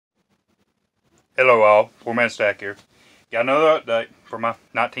Hello all, 4-Man Stack here. Got another update for my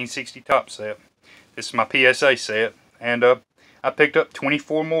 1960 Topps set. This is my PSA set, and I picked up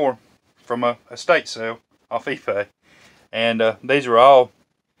 24 more from a estate sale off eBay. And these are all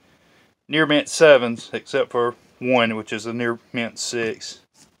near mint 7s, except for one, which is a near mint 6.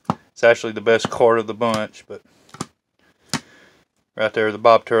 It's actually the best card of the bunch, but right there, the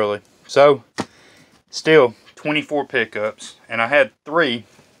Bob Turley. So, still 24 pickups, and I had 3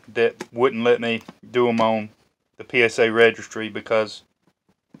 that wouldn't let me do them on the PSA registry because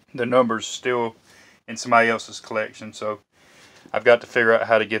the number's still in somebody else's collection. So I've got to figure out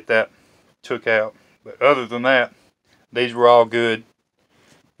how to get that took out. But other than that, these were all good,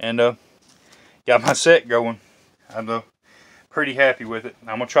 and got my set going. I'm pretty happy with it.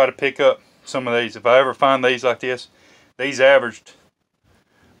 I'm gonna try to pick up some of these. If I ever find these like this, these averaged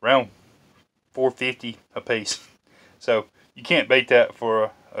around $4.50 a piece. So you can't beat that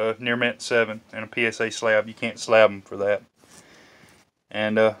for a near mint 7 and a PSA slab. You can't slab them for that.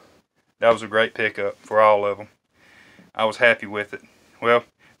 And that was a great pickup for all of them. I was happy with it. Well,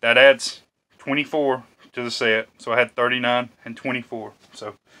 that adds 24 to the set, so I had 39 and 24.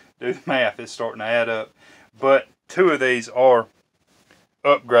 So do the math, it's starting to add up. But 2 of these are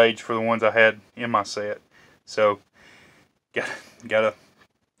upgrades for the ones I had in my set. So got a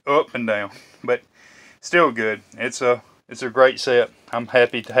up and down, but still good. It's a great set. I'm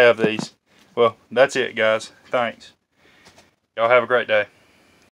happy to have these. Well, that's it, guys. Thanks. Y'all have a great day.